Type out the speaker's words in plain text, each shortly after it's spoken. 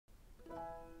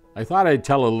I thought I'd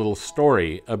tell a little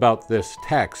story about this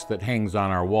text that hangs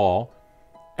on our wall,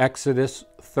 Exodus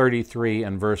 33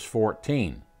 and verse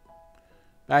 14.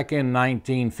 Back in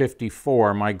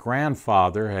 1954, my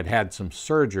grandfather had had some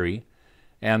surgery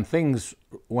and things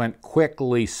went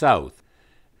quickly south.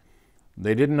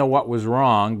 They didn't know what was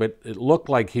wrong, but it looked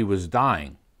like he was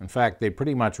dying. In fact, they'd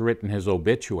pretty much written his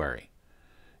obituary.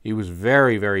 He was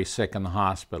very, very sick in the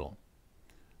hospital.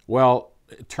 Well,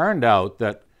 it turned out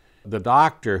that the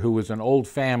doctor, who was an old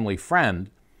family friend,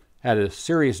 had a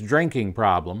serious drinking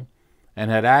problem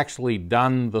and had actually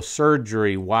done the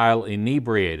surgery while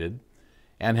inebriated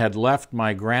and had left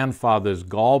my grandfather's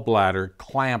gallbladder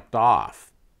clamped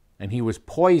off, and he was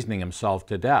poisoning himself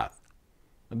to death.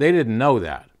 They didn't know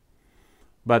that.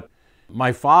 But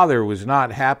my father was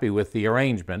not happy with the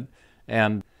arrangement,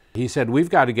 and he said,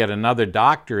 we've got to get another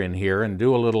doctor in here and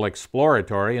do a little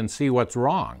exploratory and see what's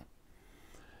wrong.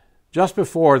 Just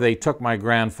before they took my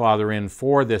grandfather in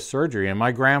for this surgery, and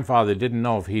my grandfather didn't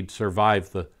know if he'd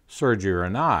survived the surgery or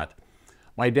not,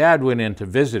 my dad went in to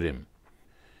visit him.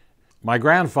 My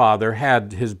grandfather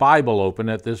had his Bible open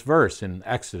at this verse in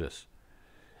Exodus.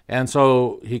 And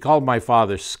so he called my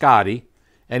father Scotty,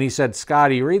 and he said,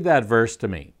 Scotty, read that verse to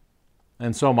me.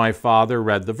 And so my father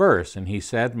read the verse, and he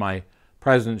said, my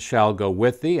presence shall go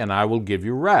with thee, and I will give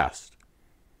you rest.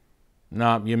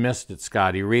 No, you missed it,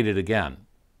 Scotty. Read it again.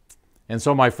 And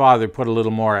so my father put a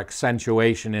little more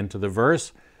accentuation into the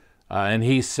verse, and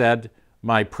he said,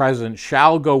 my presence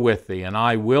shall go with thee, and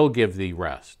I will give thee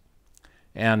rest.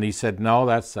 And he said, no,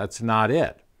 that's not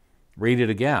it. Read it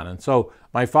again. And so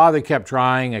my father kept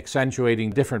trying, accentuating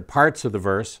different parts of the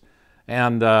verse,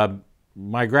 and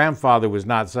my grandfather was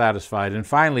not satisfied. And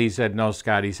finally he said, no,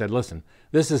 Scott, he said, listen,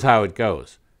 this is how it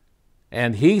goes.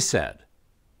 And he said,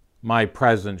 my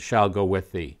presence shall go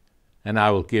with thee, and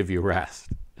I will give you rest.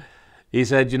 He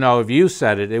said, you know, if you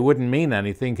said it, it wouldn't mean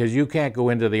anything because you can't go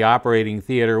into the operating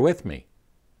theater with me.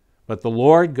 But the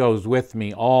Lord goes with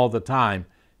me all the time.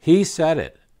 He said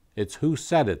it. It's who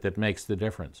said it that makes the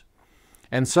difference.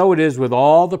 And so it is with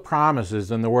all the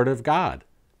promises in the Word of God.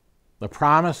 The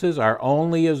promises are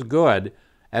only as good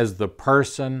as the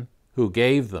person who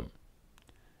gave them.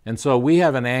 And so we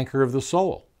have an anchor of the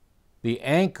soul. The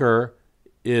anchor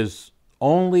is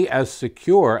only as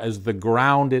secure as the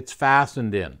ground it's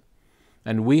fastened in.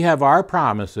 And we have our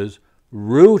promises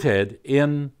rooted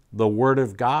in the Word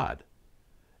of God.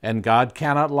 And God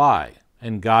cannot lie,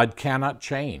 and God cannot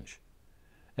change.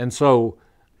 And so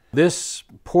this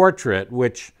portrait,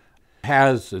 which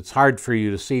has, it's hard for you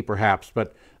to see perhaps,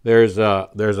 but there's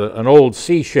an old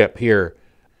sea ship here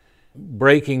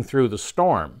breaking through the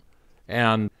storm.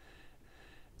 And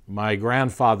my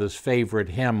grandfather's favorite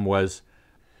hymn was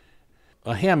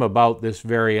a hymn about this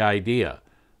very idea.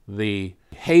 The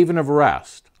haven of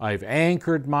rest. I've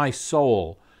anchored my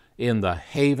soul in the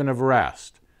haven of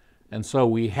rest. And so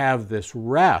we have this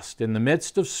rest in the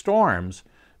midst of storms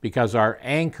because our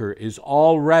anchor is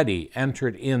already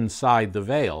entered inside the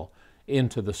veil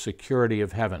into the security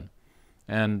of heaven.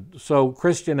 And so,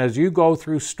 Christian, as you go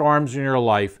through storms in your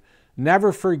life,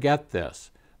 never forget this.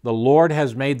 The Lord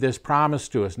has made this promise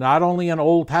to us, not only an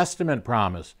Old Testament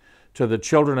promise to the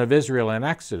children of Israel in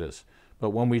Exodus, but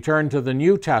when we turn to the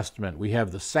New Testament, we have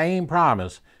the same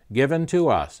promise given to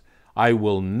us. I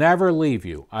will never leave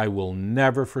you. I will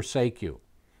never forsake you.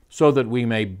 So that we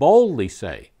may boldly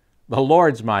say, the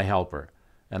Lord's my helper,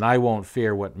 and I won't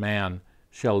fear what man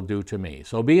shall do to me.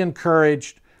 So be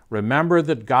encouraged. Remember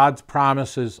that God's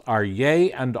promises are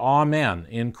yea and amen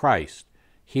in Christ.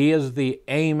 He is the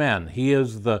amen. He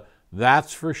is the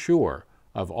that's for sure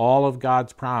of all of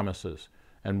God's promises.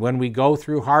 And when we go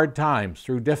through hard times,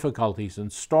 through difficulties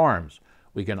and storms,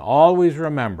 we can always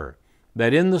remember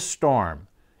that in the storm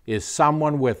is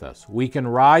someone with us. We can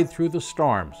ride through the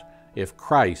storms if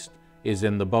Christ is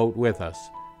in the boat with us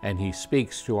and He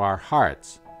speaks to our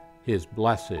hearts, His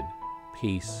blessed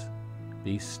peace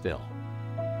be still.